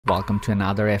welcome to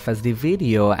another FSD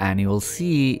video, and you will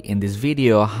see in this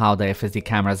video how the FSD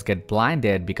cameras get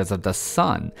blinded because of the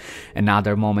sun.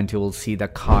 Another moment you will see the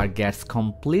car gets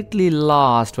completely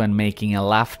lost when making a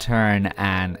left turn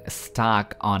and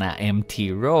stuck on an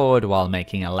empty road while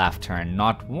making a left turn,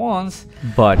 not once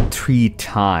but 3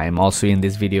 times. Also in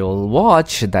this video we'll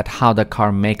watch that how the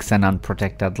car makes an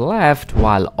unprotected left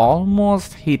while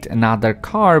almost hit another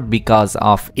car because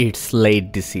of its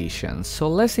late decision. So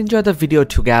let's enjoy the video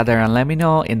together and let me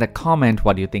know in the comment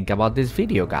what you think about this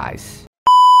video, guys.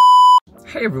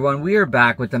 Hey everyone, we are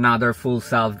back with another full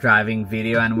self-driving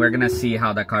video, and we're gonna see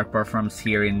how the car performs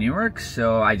here in Newark.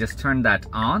 So I just turned that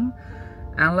on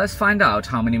and let's find out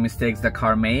how many mistakes the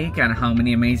car makes and how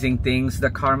many amazing things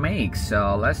the car makes.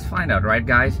 So let's find out, right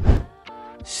guys?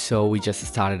 So we just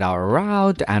started our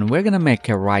route and we're gonna make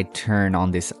a right turn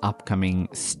on this upcoming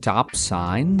stop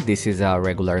sign. This is a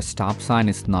regular stop sign,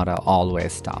 it's not an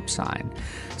always stop sign.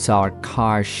 So our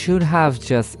car should have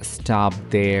just stopped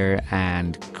there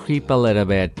and creep a little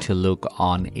bit to look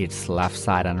on its left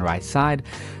side and right side,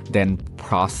 then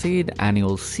proceed, and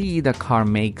you'll see the car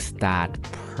makes that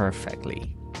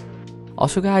perfectly.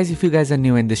 Also guys, if you guys are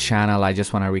new in this channel, I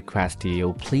just want to request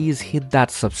you, please hit that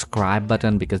subscribe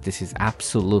button because this is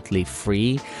absolutely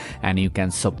free and you can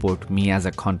support me as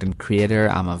a content creator.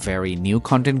 I'm a very new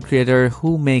content creator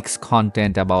who makes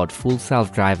content about full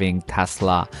self-driving,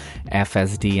 Tesla,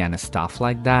 FSD and stuff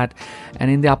like that. And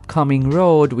in the upcoming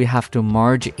road, we have to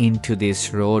merge into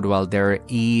this road. Well,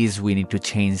 we need to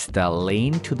change the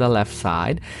lane to the left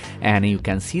side, and you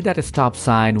can see that a stop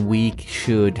sign, we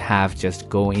should have just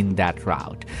go in that route.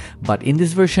 But in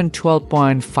this version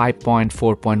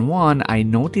 12.5.4.1, I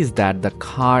noticed that the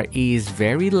car is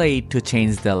very late to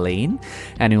change the lane,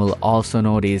 and you will also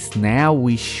notice now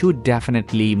we should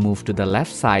definitely move to the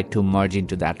left side to merge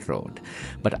into that road.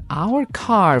 But our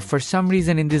car, for some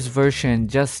reason in this version,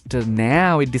 just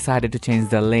now it decided to change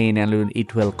the lane and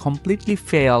it will completely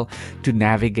fail to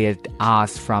navigate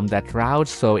us from that route.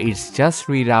 So it's just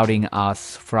rerouting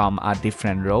us from a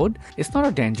different road. It's not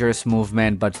a dangerous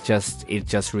movement, but it's just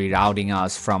rerouting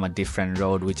us from a different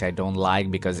road, which I don't like,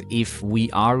 because if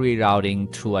we are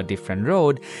rerouting through a different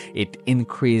road, it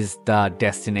increases the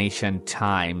destination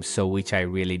time, so which I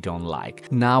really don't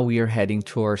like. Now we are heading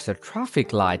towards a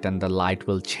traffic light and the light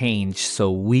will change, so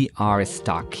we are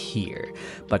stuck here.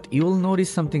 But you will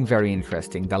notice something very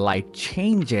interesting. The light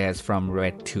changes from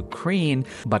red to green,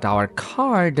 but our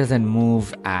car doesn't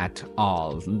move at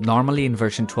all. Normally in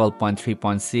version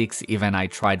 12.3.6, even I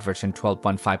tried version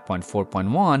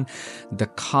 12.5.4.1, the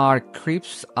car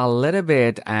creeps a little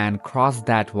bit and cross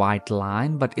that white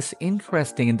line. But it's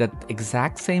interesting, in that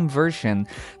exact same version,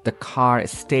 the car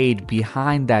stayed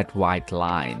behind that white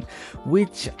line,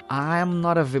 which I'm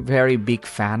not a very big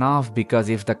fan of, because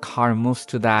if the car moves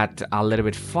to that a little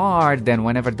bit far, then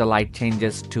whenever the light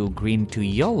changes to green to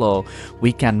yellow,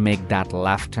 we can make that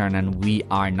left turn and we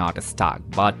are not stuck.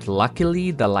 But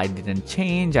luckily the light didn't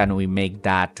change and we make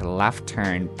that left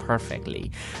turn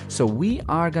perfectly. So we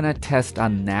are gonna test a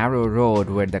narrow road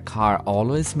where the car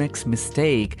always makes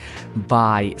mistake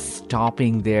by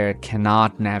stopping there,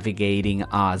 cannot navigating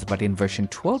us. But in version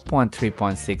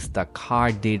 12.3.6, the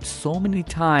car did so many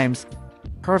times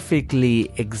perfectly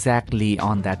exactly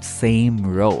on that same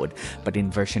road. But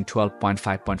in version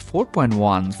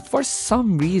 12.5.4.1, for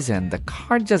some reason the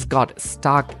car just got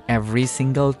stuck every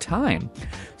single time.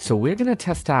 So we're gonna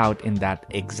test out in that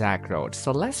exact road.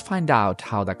 So let's find out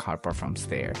how the car performs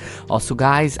there. Also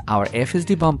guys, our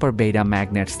FSD bumper beta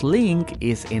magnets link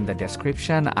is in the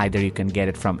description. Either you can get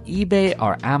it from eBay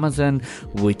or Amazon,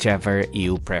 whichever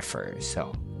you prefer.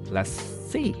 So let's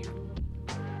see.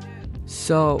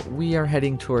 So we are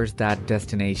heading towards that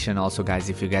destination. Also guys,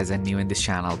 if you guys are new in this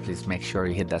channel, please make sure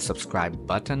you hit that subscribe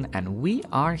button. And we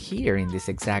are here in this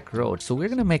exact road, so we're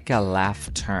gonna make a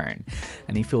left turn.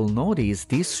 And if you'll notice,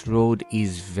 this road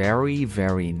is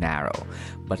very narrow,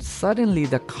 but suddenly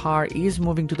the car is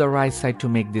moving to the right side to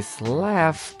make this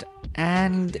left,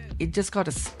 and it just got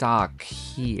stuck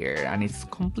here, and it's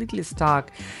completely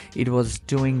stuck. It was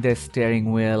doing the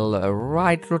steering wheel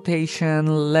right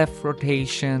rotation, left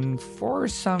rotation. For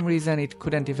some reason it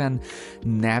couldn't even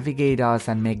navigate us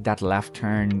and make that left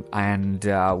turn, and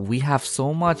we have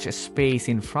so much space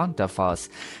in front of us,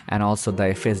 and also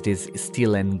the FSD is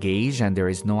still engaged and there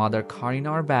is no other car in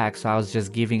our back. So I was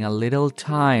just giving a little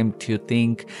time to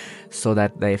think so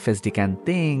that the FSD can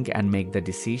think and make the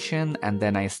decision, and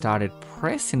then I started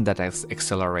pressing that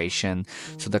acceleration,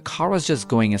 so the car was just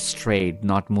going straight,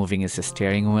 not moving its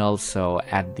steering wheel. So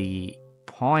at the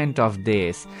point of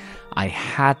this, I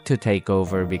had to take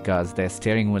over because the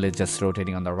steering wheel is just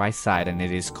rotating on the right side and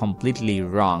it is completely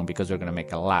wrong because we're gonna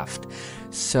make a left.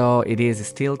 So it is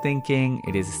still thinking,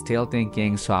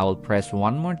 so I will press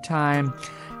one more time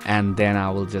and then I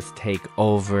will just take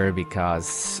over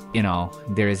because, you know,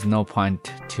 there is no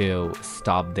point to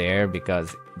stop there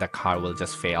because the car will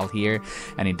just fail here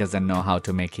and it doesn't know how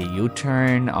to make a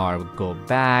U-turn or go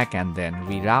back and then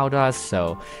reroute us.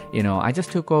 So, you know, I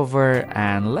just took over,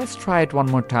 and let's try it one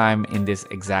more time in this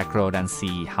exact road and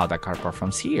see how the car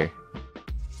performs here.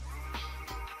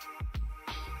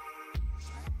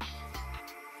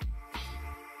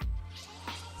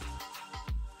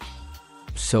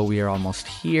 So we are almost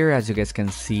here. As you guys can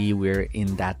see, we're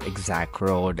in that exact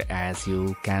road. As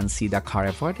you can see, the car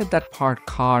avoided that parked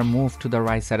car, moved to the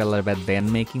right side a little bit,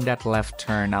 then making that left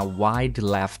turn, a wide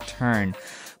left turn.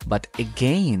 But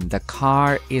again, the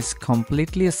car is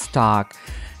completely stuck,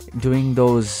 doing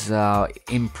those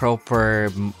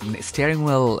improper steering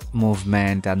wheel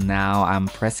movement, and now I'm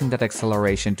pressing that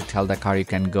acceleration to tell the car you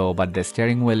can go, but the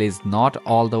steering wheel is not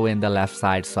all the way in the left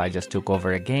side, so I just took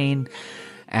over again.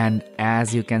 And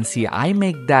as you can see, I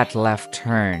make that left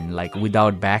turn like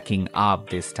without backing up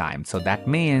this time. So that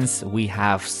means we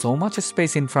have so much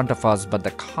space in front of us, but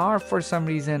the car for some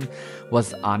reason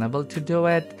was unable to do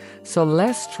it. So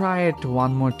let's try it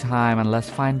one more time and let's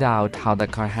find out how the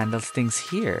car handles things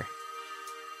here.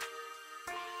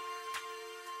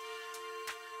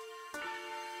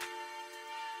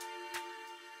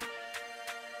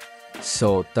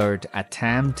 So third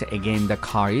attempt, again the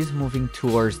car is moving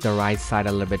towards the right side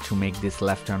a little bit to make this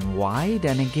left turn wide,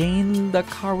 and again the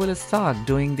car will start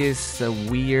doing this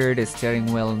weird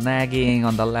steering wheel nagging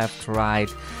on the left right.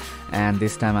 And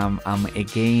this time I'm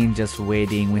again just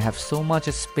waiting. We have so much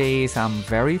space. I'm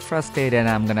very frustrated.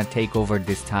 I'm gonna take over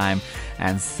this time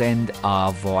and send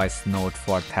a voice note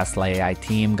for Tesla AI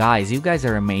team. Guys, you guys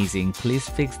are amazing. Please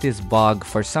fix this bug.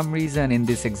 For some reason in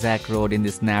this exact road, in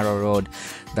this narrow road,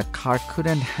 the car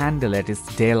couldn't handle it. It's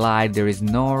daylight, there is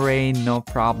no rain, no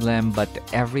problem, but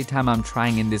every time I'm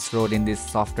trying in this road, in this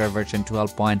software version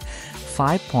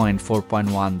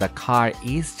 12.5.4.1, the car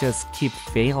is just keep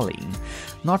failing.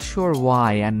 Not sure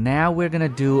why. And now we're gonna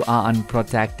do an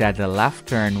unprotected left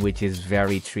turn, which is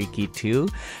very tricky too,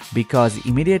 because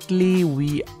immediately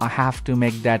we have to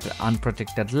make that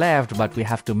unprotected left, but we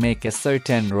have to make a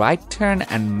certain right turn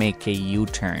and make a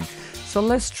U-turn. So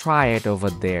let's try it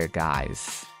over there,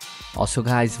 guys. Also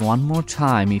guys, one more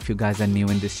time, if you guys are new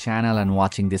in this channel and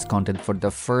watching this content for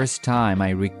the first time,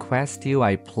 I request you,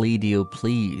 I plead you,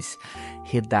 please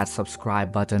hit that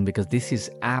subscribe button, because this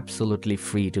is absolutely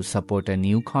free to support a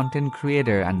new content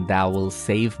creator, and that will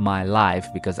save my life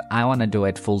because I want to do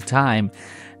it full time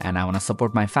and I want to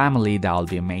support my family. That will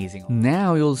be amazing.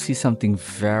 Now you'll see something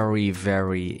very,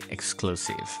 very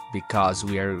exclusive, because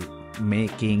we are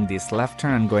making this left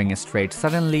turn and going straight.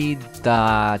 Suddenly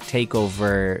the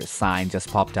takeover sign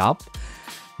just popped up.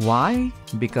 Why?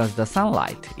 Because the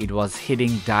sunlight, it was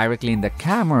hitting directly in the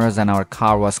cameras and our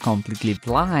car was completely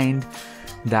blind.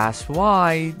 That's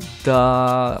why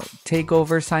the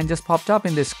takeover sign just popped up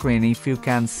in the screen. If you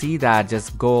can see that,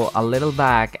 just go a little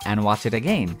back and watch it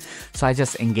again. So I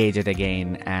just engage it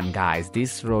again, and guys,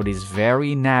 this road is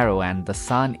very narrow and the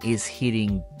sun is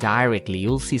hitting directly.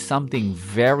 You'll see something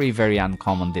very, very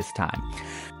uncommon this time.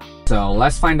 So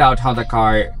let's find out how the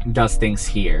car does things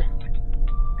here.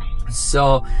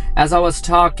 So as I was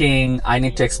talking, I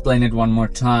need to explain it one more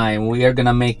time. We are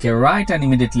gonna make a right and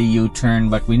immediately U-turn,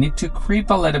 but we need to creep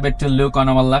a little bit to look on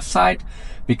our left side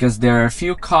because there are a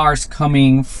few cars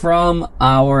coming from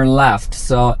our left.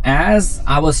 So as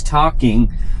I was talking,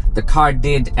 the car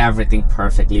did everything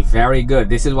perfectly. Very good.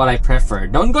 This is what I prefer.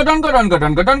 Don't go, don't go, don't go,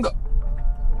 don't go, don't go.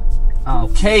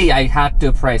 Okay, I had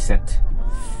to press it.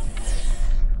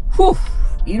 Whew.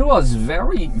 It was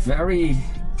very, very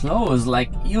close.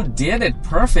 Like, you did it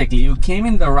perfectly. You came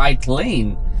in the right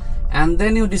lane and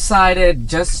then you decided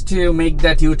just to make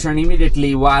that U-turn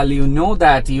immediately, while you know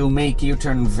that you make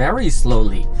U-turn very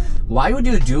slowly. Why would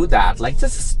you do that? Like,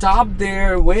 just stop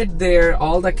there, wait there,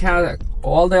 all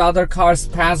the other cars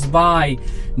pass by,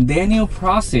 then you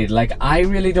proceed. Like, I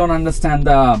really don't understand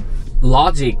the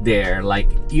logic there.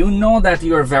 Like, you know that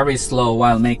you're very slow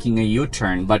while making a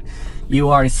U-turn, but you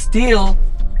are still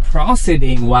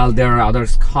proceeding while there are other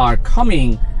cars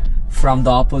coming from the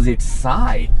opposite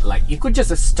side. Like, you could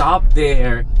just stop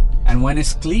there and when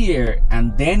it's clear,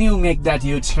 and then you make that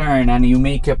U-turn and you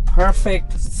make a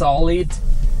perfect, solid,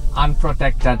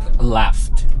 unprotected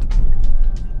left.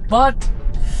 But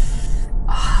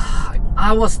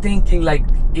I was thinking, like,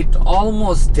 it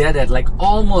almost did it. Like,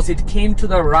 almost it came to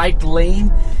the right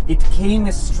lane It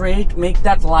came straight, make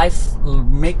that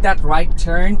right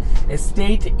turn,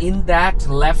 stayed in that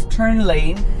left turn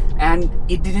lane, and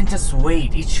it didn't just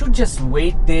wait. It should just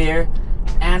wait there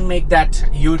and make that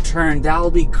U-turn.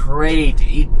 That'll be great.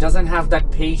 It doesn't have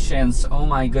that patience. Oh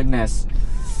my goodness.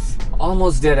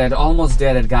 Almost did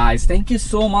it, guys. Thank you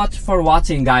so much for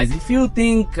watching, guys. If you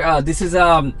think this is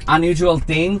a unusual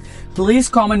thing, please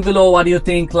comment below what you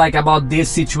think like about this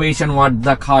situation, what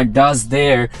the car does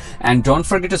there. And don't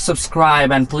forget to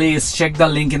subscribe, and please check the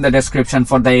link in the description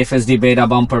for the FSD beta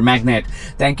bumper magnet.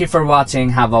 Thank you for watching.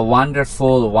 Have a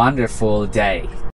wonderful day.